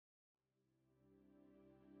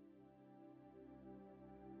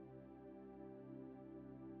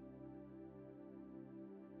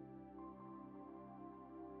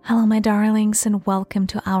Hello, my darlings, and welcome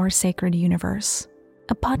to Our Sacred Universe,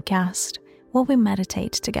 a podcast where we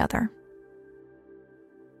meditate together.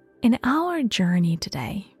 In our journey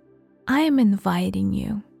today, I am inviting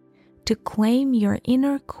you to claim your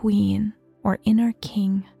inner queen or inner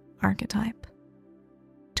king archetype,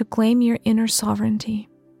 to claim your inner sovereignty,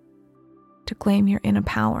 to claim your inner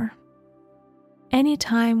power.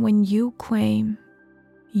 Anytime when you claim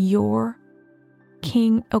your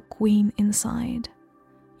king or queen inside,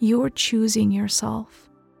 you're choosing yourself.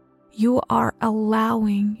 You are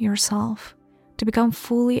allowing yourself to become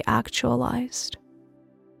fully actualized.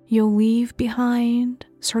 You'll leave behind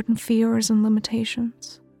certain fears and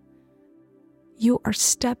limitations. You are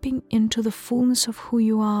stepping into the fullness of who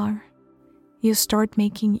you are. You start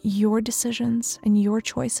making your decisions and your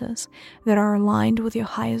choices that are aligned with your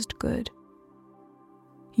highest good.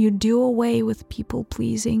 You do away with people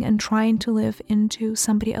pleasing and trying to live into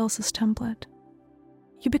somebody else's template.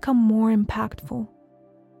 You become more impactful.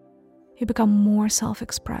 You become more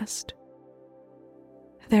self-expressed.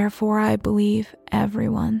 Therefore, I believe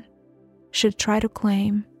everyone should try to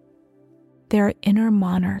claim their inner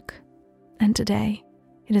monarch. And today,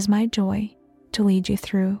 it is my joy to lead you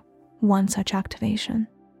through one such activation.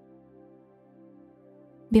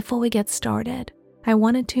 Before we get started, I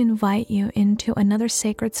wanted to invite you into another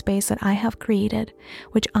sacred space that I have created,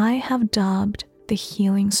 which I have dubbed the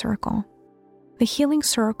Healing Circle. The Healing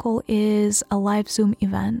Circle is a live Zoom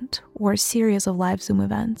event or a series of live Zoom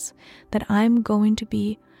events that I'm going to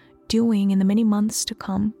be doing in the many months to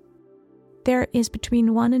come. There is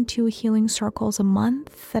between 1 and 2 healing circles a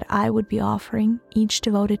month that I would be offering, each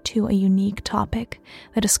devoted to a unique topic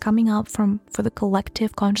that is coming up for the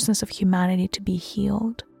collective consciousness of humanity to be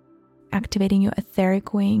healed. Activating your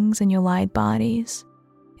etheric wings and your light bodies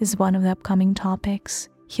is one of the upcoming topics.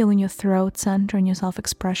 Healing your throat center and your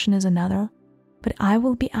self-expression is another. But I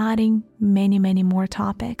will be adding many, many more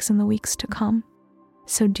topics in the weeks to come.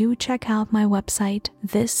 So do check out my website,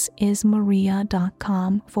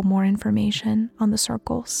 thisismaria.com, for more information on the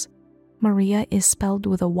circles. Maria is spelled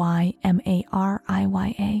with a Y,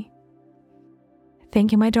 M-A-R-I-Y-A.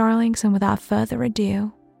 Thank you, my darlings, and without further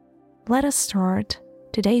ado, let us start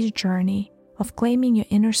today's journey of claiming your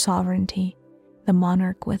inner sovereignty, the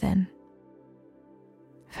monarch within.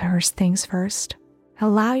 First things first.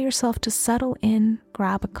 Allow yourself to settle in,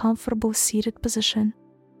 grab a comfortable seated position,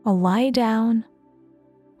 or lie down,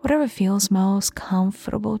 whatever feels most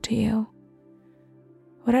comfortable to you,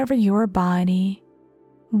 whatever your body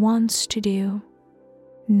wants to do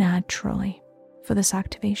naturally for this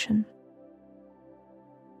activation.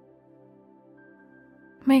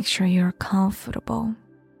 Make sure you're comfortable.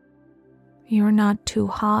 You're not too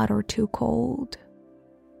hot or too cold.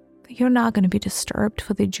 You're not going to be disturbed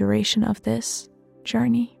for the duration of this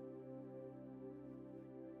journey.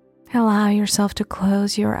 Allow yourself to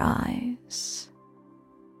close your eyes.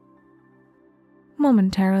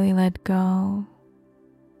 Momentarily let go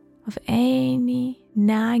of any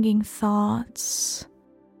nagging thoughts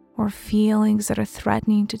or feelings that are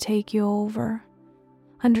threatening to take you over,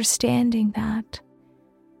 understanding that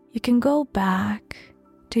you can go back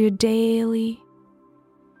to your daily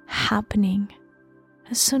happening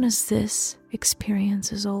as soon as this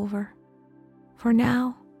experience is over. For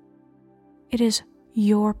now, it is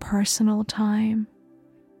your personal time,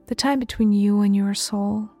 the time between you and your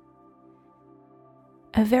soul.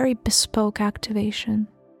 A very bespoke activation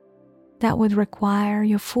that would require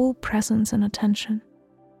your full presence and attention.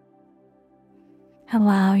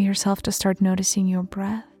 Allow yourself to start noticing your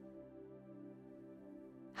breath,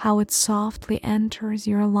 how it softly enters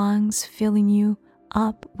your lungs, filling you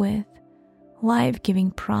up with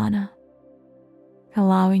life-giving prana.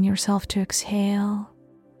 Allowing yourself to exhale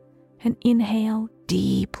and inhale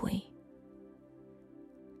deeply.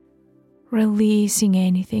 Releasing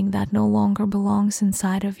anything that no longer belongs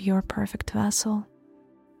inside of your perfect vessel.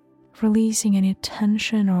 Releasing any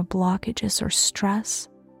tension or blockages or stress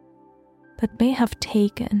that may have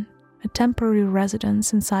taken a temporary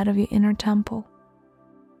residence inside of your inner temple.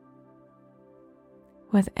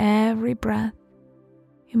 With every breath,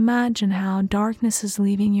 imagine how darkness is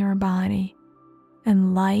leaving your body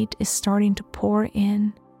and light is starting to pour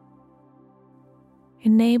in,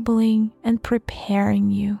 enabling and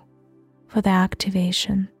preparing you for the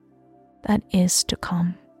activation that is to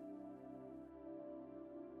come.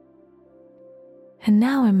 And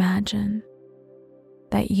now imagine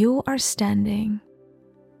that you are standing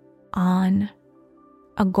on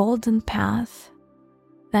a golden path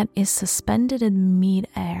that is suspended in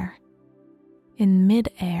mid-air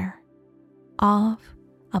of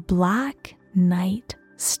a black night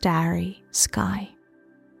starry sky.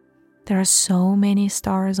 There are so many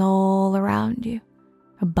stars all around you,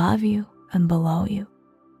 above you and below you,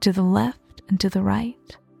 to the left and to the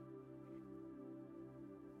right.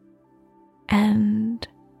 And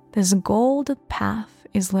this golden path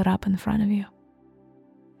is lit up in front of you.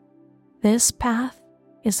 This path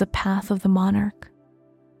is the path of the monarch.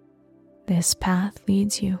 This path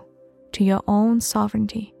leads you to your own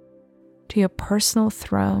sovereignty, to your personal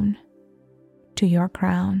throne, to your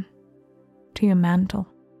crown, to your mantle,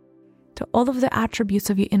 to all of the attributes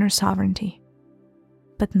of your inner sovereignty,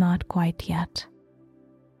 but not quite yet.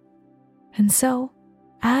 And so,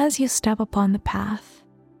 as you step upon the path,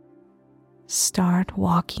 start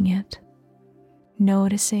walking it,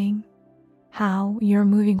 noticing how you're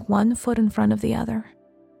moving one foot in front of the other,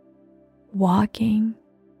 walking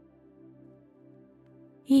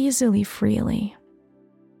easily, freely.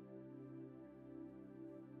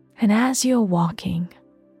 And as you're walking,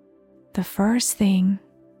 the first thing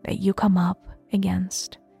that you come up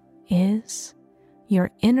against is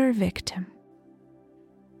your inner victim.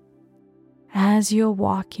 As you're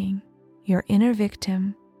walking, your inner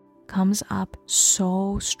victim comes up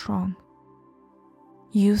so strong.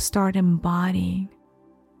 You start embodying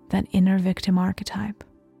that inner victim archetype.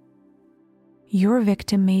 Your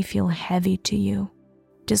victim may feel heavy to you,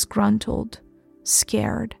 disgruntled,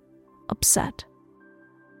 scared, upset.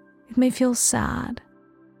 It may feel sad.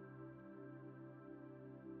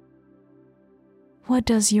 What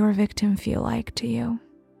does your victim feel like to you?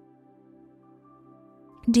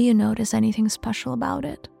 Do you notice anything special about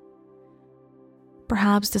it?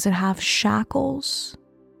 Perhaps does it have shackles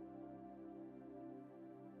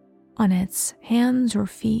on its hands or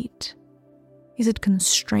feet? Is it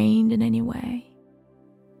constrained in any way?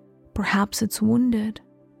 Perhaps it's wounded.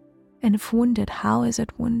 And if wounded, how is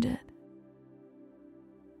it wounded?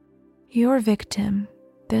 Your victim,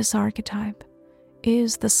 this archetype,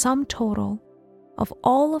 is the sum total of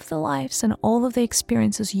all of the lives and all of the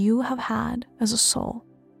experiences you have had as a soul,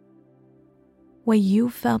 where you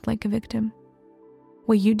felt like a victim,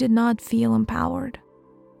 where you did not feel empowered,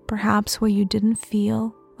 perhaps where you didn't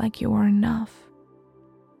feel like you were enough.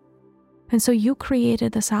 And so you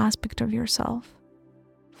created this aspect of yourself,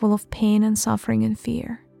 full of pain and suffering and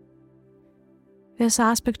fear. This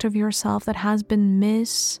aspect of yourself that has been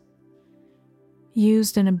misused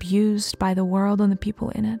and abused by the world and the people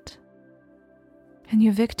in it. And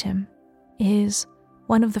your victim is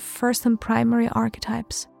one of the first and primary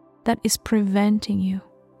archetypes that is preventing you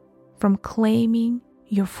from claiming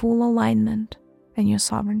your full alignment and your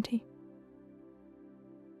sovereignty.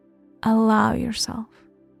 Allow yourself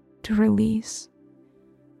to release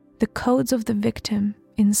the codes of the victim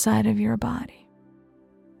inside of your body.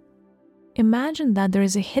 Imagine that there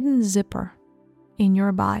is a hidden zipper in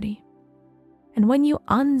your body, and when you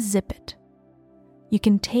unzip it, you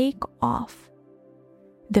can take off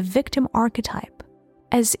the victim archetype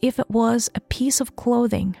as if it was a piece of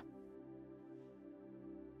clothing,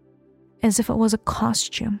 as if it was a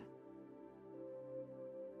costume,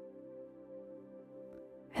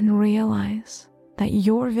 and realize that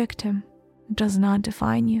your victim does not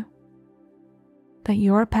define you, that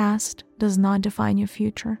your past does not define your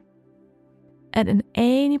future. At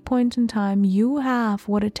any point in time, you have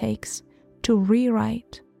what it takes to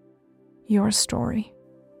rewrite your story.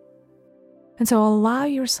 And so allow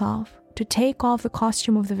yourself to take off the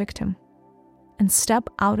costume of the victim and step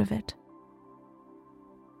out of it.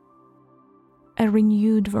 A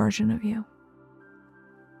renewed version of you.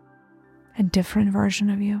 A different version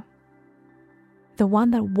of you. The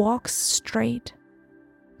one that walks straight.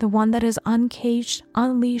 The one that is uncaged,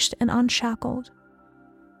 unleashed, and unshackled.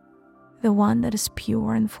 The one that is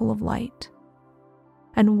pure and full of light.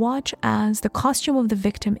 And watch as the costume of the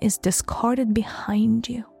victim is discarded behind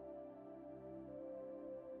you.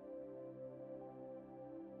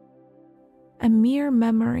 A mere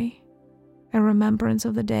memory, a remembrance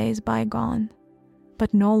of the days bygone,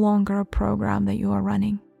 but no longer a program that you are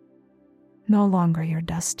running, no longer your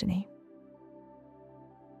destiny.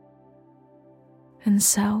 And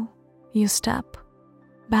so you step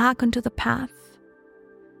back onto the path,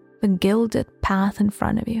 the gilded path in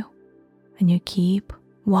front of you, and you keep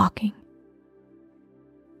walking.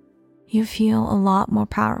 You feel a lot more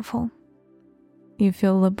powerful. You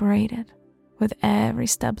feel liberated with every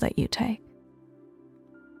step that you take.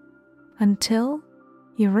 Until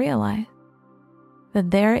you realize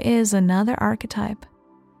that there is another archetype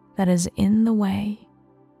that is in the way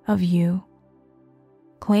of you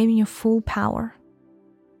claiming your full power,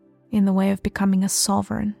 in the way of becoming a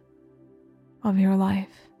sovereign of your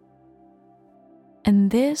life.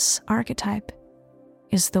 And this archetype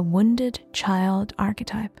is the wounded child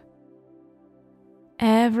archetype.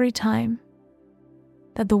 every time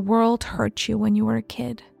that the world hurt you when you were a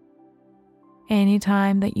kid, any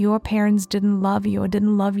time that your parents didn't love you or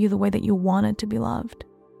didn't love you the way that you wanted to be loved,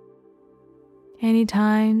 any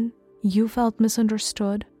time you felt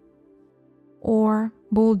misunderstood or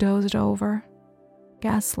bulldozed over,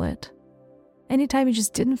 gaslit, anytime you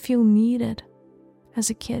just didn't feel needed as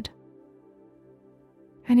a kid,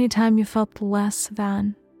 anytime you felt less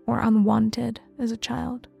than or unwanted as a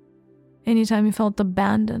child, anytime you felt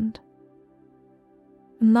abandoned,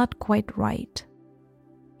 not quite right,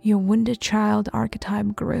 your wounded child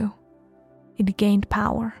archetype grew. It gained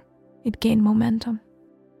power. It gained momentum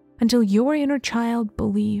until your inner child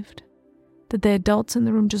believed that the adults in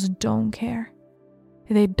the room just don't care.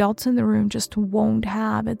 The adults in the room just won't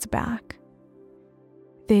have its back.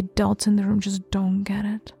 The adults in the room just don't get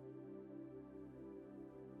it.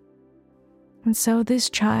 And so this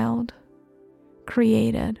child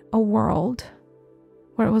created a world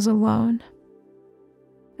where it was alone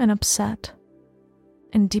and upset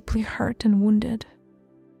and deeply hurt and wounded,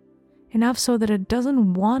 enough so that it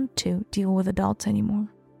doesn't want to deal with adults anymore,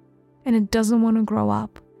 and it doesn't want to grow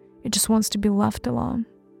up. It just wants to be left alone,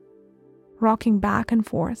 rocking back and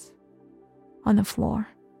forth on the floor.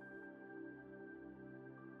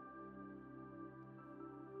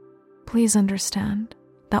 Please understand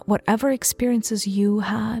that whatever experiences you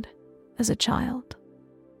had as a child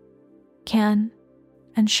can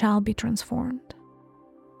and shall be transformed.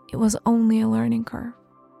 It was only a learning curve.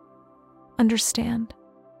 Understand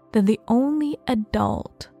that the only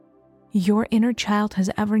adult your inner child has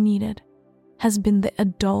ever needed has been the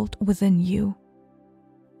adult within you.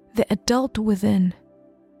 The adult within,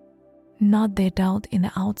 not the adult in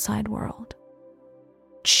the outside world.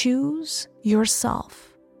 Choose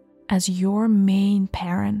yourself as your main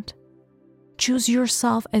parent. Choose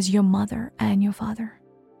yourself as your mother and your father.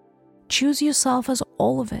 Choose yourself as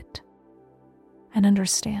all of it. And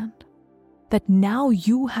understand that now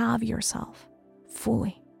you have yourself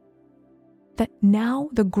fully. That now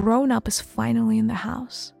the grown-up is finally in the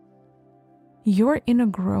house. Your inner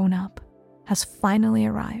grown-up has finally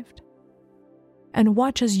arrived. And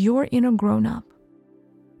watch as your inner grown-up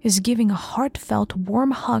is giving a heartfelt,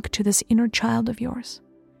 warm hug to this inner child of yours.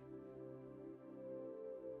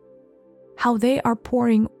 How they are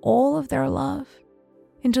pouring all of their love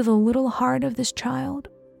into the little heart of this child,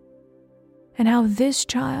 and how this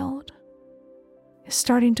child is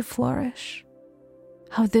starting to flourish,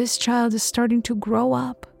 how this child is starting to grow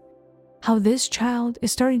up, how this child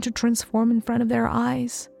is starting to transform in front of their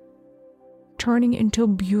eyes, turning into a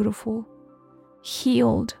beautiful,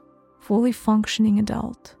 healed, fully functioning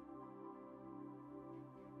adult.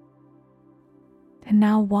 And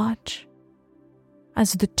now watch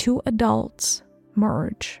as the two adults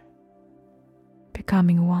merge,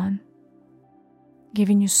 becoming one,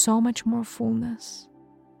 giving you so much more fullness,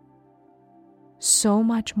 so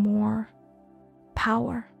much more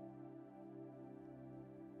power,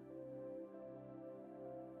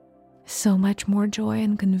 so much more joy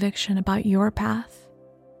and conviction about your path.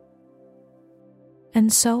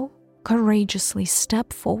 And so courageously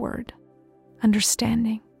step forward,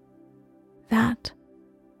 understanding that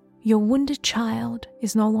your wounded child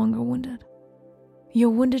is no longer wounded.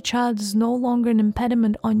 Your wounded child is no longer an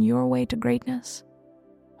impediment on your way to greatness,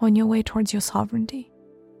 on your way towards your sovereignty.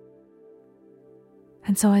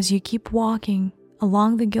 And so as you keep walking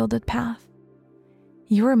along the gilded path,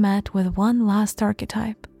 you are met with one last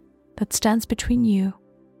archetype that stands between you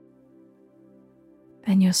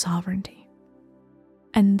and your sovereignty.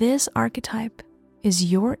 And this archetype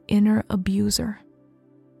is your inner abuser.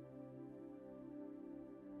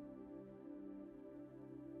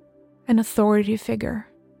 An authority figure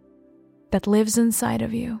that lives inside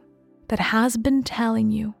of you, that has been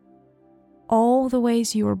telling you all the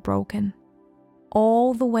ways you are broken,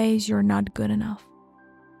 all the ways you're not good enough,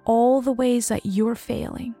 all the ways that you're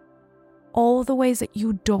failing, all the ways that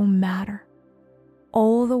you don't matter,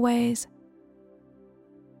 all the ways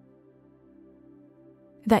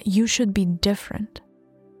that you should be different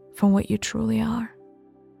from what you truly are.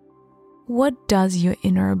 What does your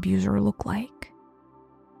inner abuser look like?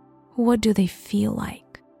 What do they feel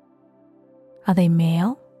like? Are they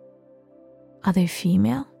male? Are they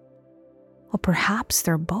female? Or perhaps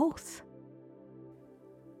they're both.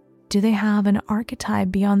 Do they have an archetype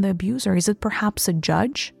beyond the abuser? Is it perhaps a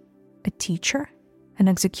judge, a teacher, an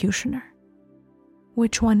executioner?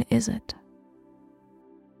 Which one is it?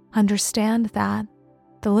 Understand that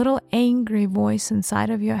the little angry voice inside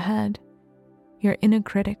of your head, your inner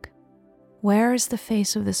critic, where is the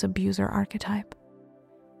face of this abuser archetype?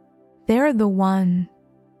 They're the one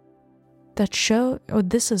that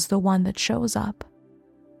this is the one that shows up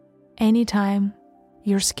anytime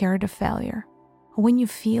you're scared of failure, or when you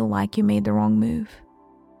feel like you made the wrong move.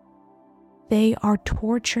 They are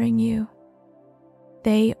torturing you.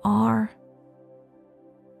 They are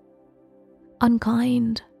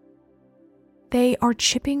unkind. They are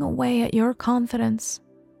chipping away at your confidence,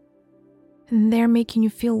 and they're making you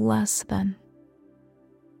feel less than.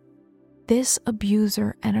 This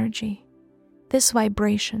abuser energy, this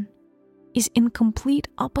vibration, is in complete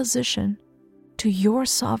opposition to your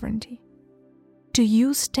sovereignty, to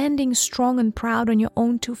you standing strong and proud on your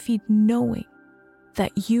own 2 feet, knowing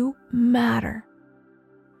that you matter,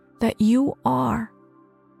 that you are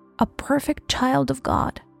a perfect child of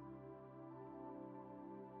God,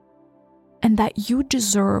 and that you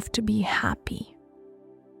deserve to be happy,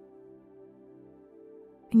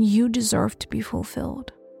 and you deserve to be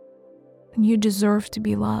fulfilled, and you deserve to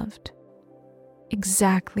be loved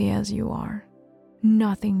exactly as you are.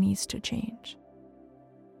 Nothing needs to change.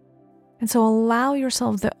 And so allow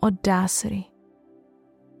yourself the audacity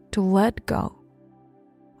to let go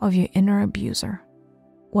of your inner abuser,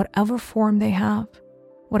 whatever form they have,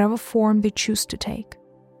 whatever form they choose to take,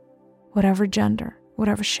 whatever gender,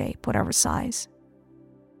 whatever shape, whatever size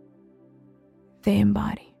they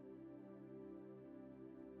embody.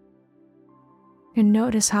 And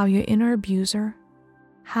notice how your inner abuser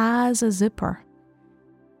has a zipper.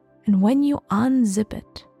 And when you unzip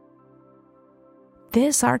it,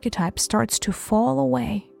 this archetype starts to fall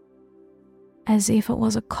away as if it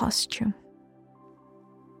was a costume,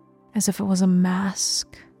 as if it was a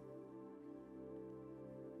mask,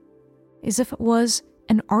 as if it was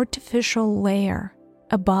an artificial layer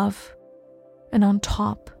above and on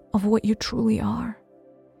top of what you truly are.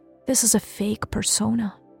 This is a fake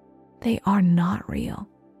persona. They are not real,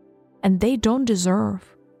 and they don't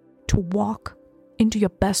deserve to walk into your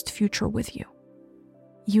best future with you.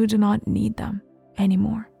 You do not need them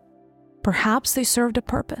anymore. Perhaps they served a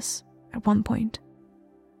purpose at one point,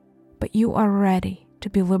 but you are ready to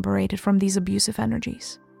be liberated from these abusive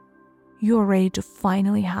energies. You are ready to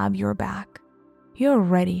finally have your back. You are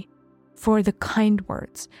ready for the kind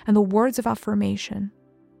words and the words of affirmation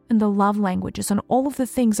and the love languages and all of the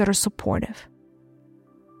things that are supportive.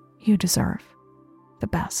 You deserve the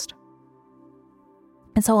best.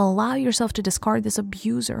 And so allow yourself to discard this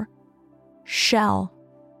abuser shell,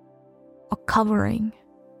 a covering,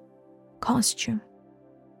 costume,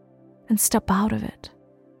 and step out of it.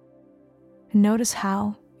 And notice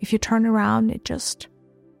how, if you turn around, it just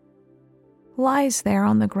lies there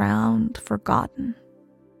on the ground, forgotten,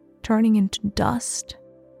 turning into dust,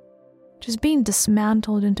 just being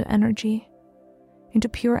dismantled into energy, into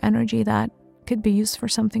pure energy that could be used for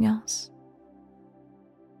something else.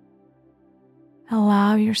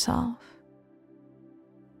 Allow yourself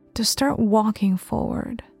to start walking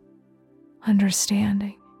forward,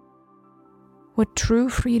 understanding what true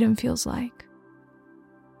freedom feels like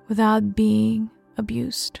without being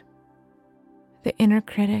abused. The inner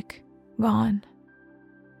critic gone.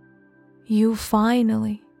 You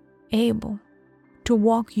finally able to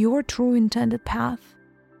walk your true intended path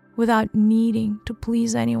without needing to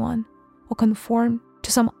please anyone or conform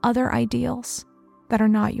to some other ideals that are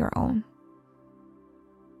not your own.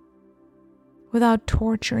 Without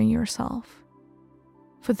torturing yourself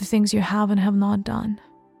for the things you have and have not done.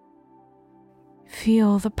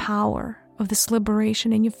 Feel the power of this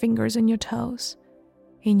liberation in your fingers and your toes,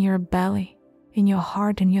 in your belly, in your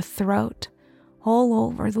heart and your throat, all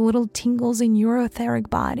over the little tingles in your etheric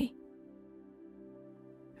body.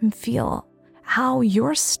 And feel how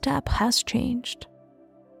your step has changed,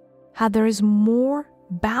 how there is more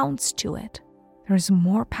bounce to it, there is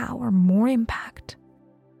more power, more impact,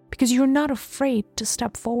 because you're not afraid to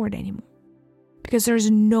step forward anymore, because there's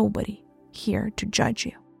nobody here to judge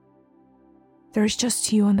you. There's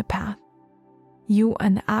just you on the path, you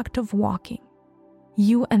and the act of walking,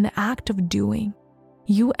 you and the act of doing,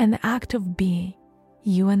 you and the act of being,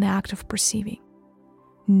 you and the act of perceiving.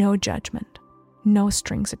 No judgment, no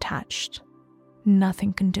strings attached,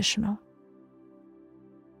 nothing conditional.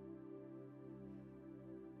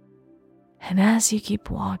 And as you keep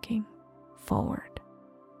walking forward,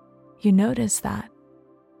 you notice that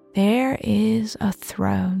there is a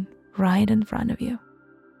throne right in front of you.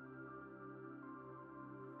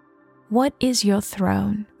 What is your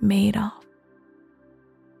throne made of?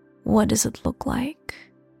 What does it look like?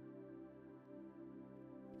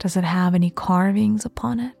 Does it have any carvings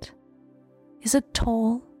upon it? Is it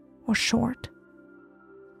tall or short?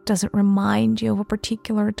 Does it remind you of a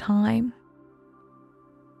particular time?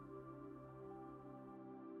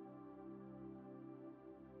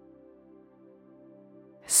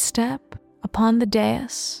 Step upon the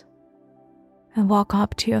dais And walk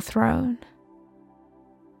up to your throne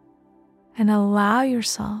and allow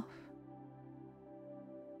yourself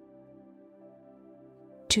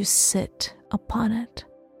to sit upon it,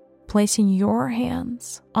 placing your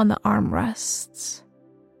hands on the armrests.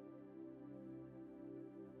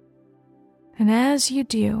 And as you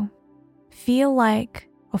do, feel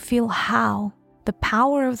how the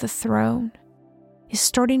power of the throne is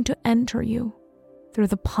starting to enter you through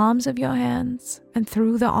the palms of your hands and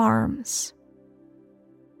through the arms,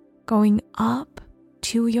 going up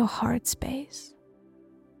to your heart space.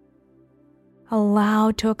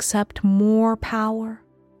 Allow to accept more power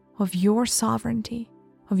of your sovereignty,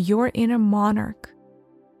 of your inner monarch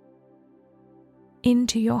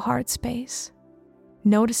into your heart space,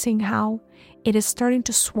 noticing how it is starting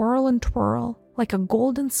to swirl and twirl like a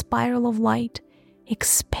golden spiral of light,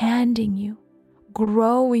 expanding you,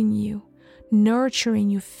 growing you, nurturing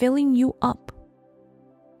you, filling you up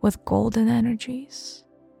with golden energies.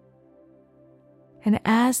 And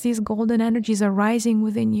as these golden energies are rising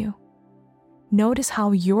within you, notice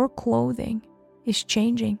how your clothing is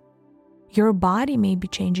changing. Your body may be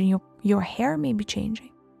changing, your hair may be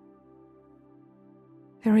changing.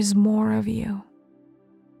 There is more of you.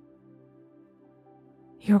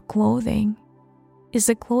 Your clothing is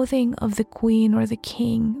the clothing of the queen or the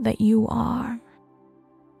king that you are.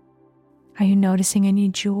 Are you noticing any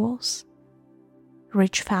jewels,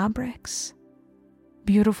 rich fabrics,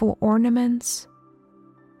 beautiful ornaments,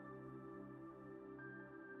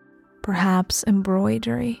 perhaps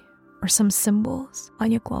embroidery or some symbols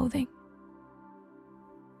on your clothing?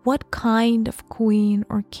 What kind of queen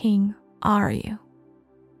or king are you?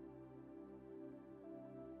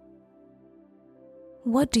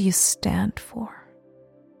 What do you stand for?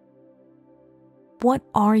 What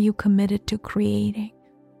are you committed to creating?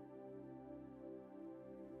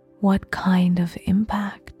 What kind of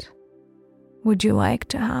impact would you like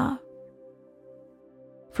to have?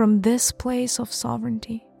 From this place of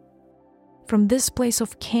sovereignty, from this place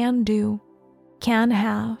of can do, can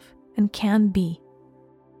have, and can be,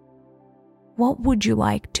 what would you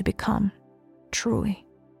like to become truly?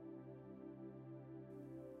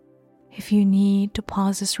 If you need to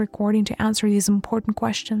pause this recording to answer these important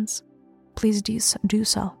questions, please do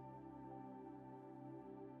so.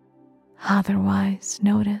 Otherwise,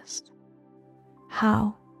 notice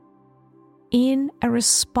how, in a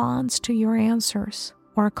response to your answers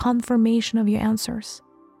or a confirmation of your answers,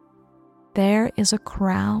 there is a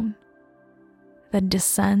crown that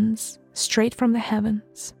descends straight from the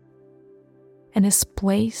heavens and is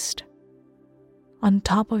placed on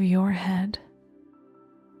top of your head.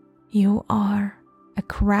 You are a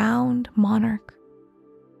crowned monarch,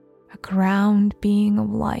 a crowned being of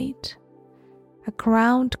light, a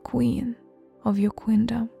crowned queen of your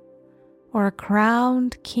queendom, or a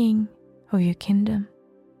crowned king of your kingdom.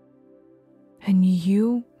 And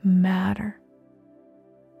you matter.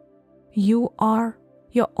 You are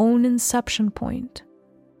your own inception point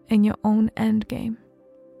and your own end game.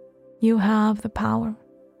 You have the power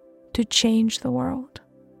to change the world,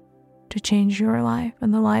 to change your life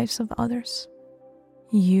and the lives of others.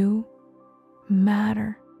 You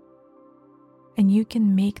matter, and you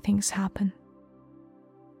can make things happen.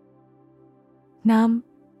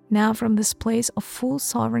 Now from this place of full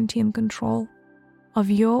sovereignty and control of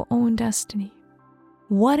your own destiny,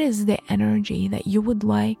 what is the energy that you would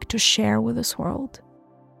like to share with this world?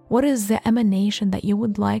 What is the emanation that you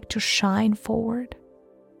would like to shine forward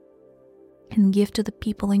and give to the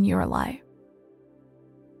people in your life?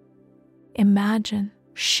 Imagine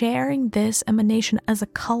sharing this emanation as a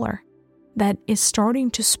color that is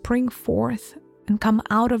starting to spring forth and come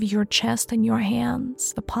out of your chest and your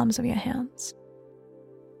hands, the palms of your hands.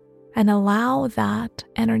 And allow that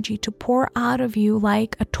energy to pour out of you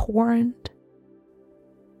like a torrent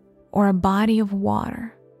or a body of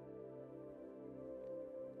water,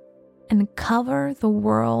 and cover the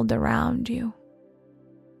world around you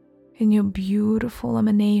in your beautiful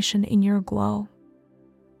emanation, in your glow.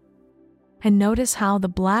 And notice how the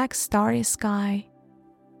black starry sky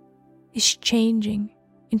is changing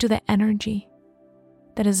into the energy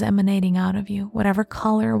that is emanating out of you, whatever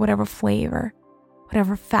color, whatever flavor,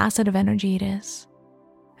 whatever facet of energy it is.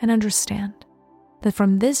 And understand that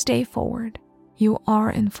from this day forward, you are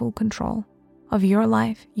in full control of your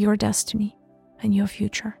life, your destiny, and your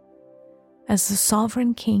future as the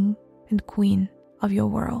sovereign king and queen of your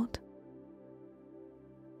world.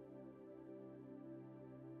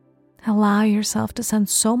 Allow yourself to send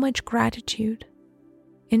so much gratitude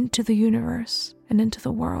into the universe and into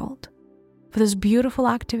the world for this beautiful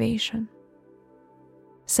activation.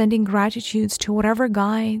 Sending gratitudes to whatever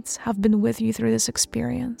guides have been with you through this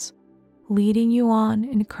experience, leading you on,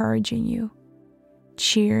 encouraging you,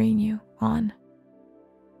 cheering you on.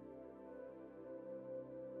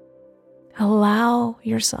 Allow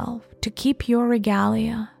yourself to keep your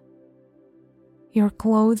regalia, your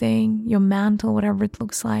clothing, your mantle, whatever it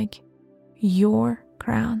looks like, your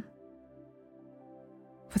crown,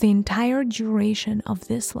 for the entire duration of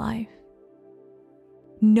this life,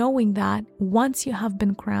 knowing that once you have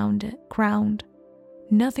been crowned,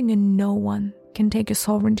 nothing and no one can take your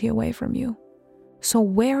sovereignty away from you. So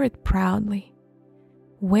wear it proudly,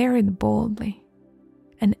 wear it boldly,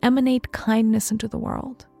 and emanate kindness into the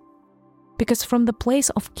world. Because from the place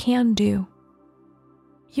of can-do,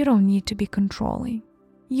 you don't need to be controlling.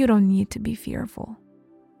 You don't need to be fearful.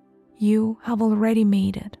 You have already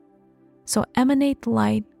made it. So emanate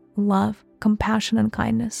light, love, compassion, and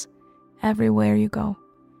kindness everywhere you go.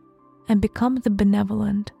 And become the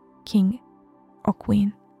benevolent king or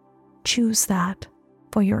queen. Choose that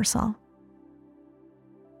for yourself.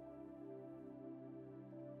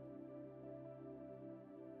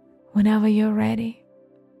 Whenever you're ready,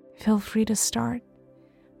 feel free to start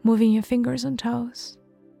moving your fingers and toes.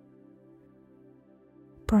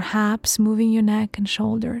 Perhaps moving your neck and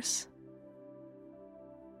shoulders.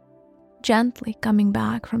 Gently coming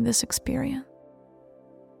back from this experience.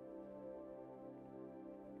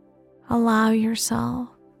 Allow yourself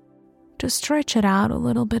to stretch it out a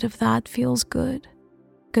little bit if that feels good,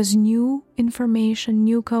 because new information,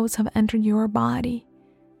 new codes have entered your body,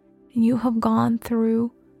 and you have gone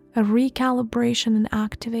through a recalibration and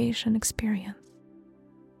activation experience.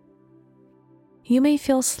 You may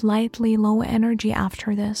feel slightly low energy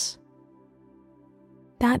after this.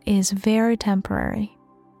 That is very temporary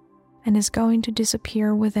and is going to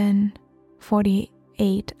disappear within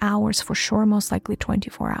 48 hours for sure, most likely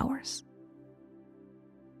 24 hours.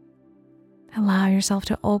 Allow yourself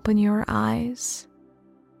to open your eyes.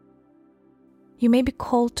 You may be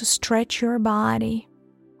called to stretch your body,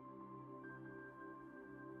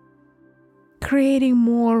 creating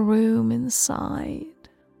more room inside.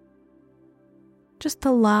 Just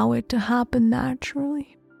allow it to happen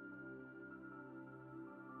naturally.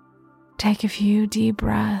 Take a few deep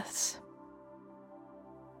breaths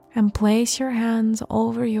and place your hands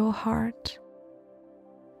over your heart,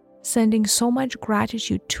 sending so much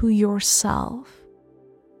gratitude to yourself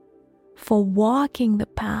for walking the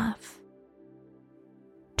path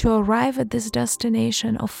to arrive at this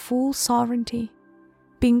destination of full sovereignty,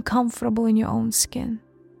 being comfortable in your own skin,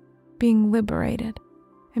 being liberated,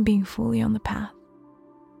 and being fully on the path.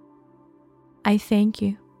 I thank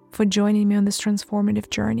you for joining me on this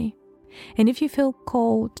transformative journey. And if you feel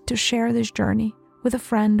called to share this journey with a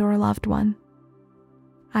friend or a loved one,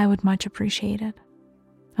 I would much appreciate it.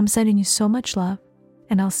 I'm sending you so much love,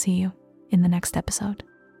 and I'll see you in the next episode.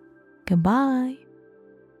 Goodbye.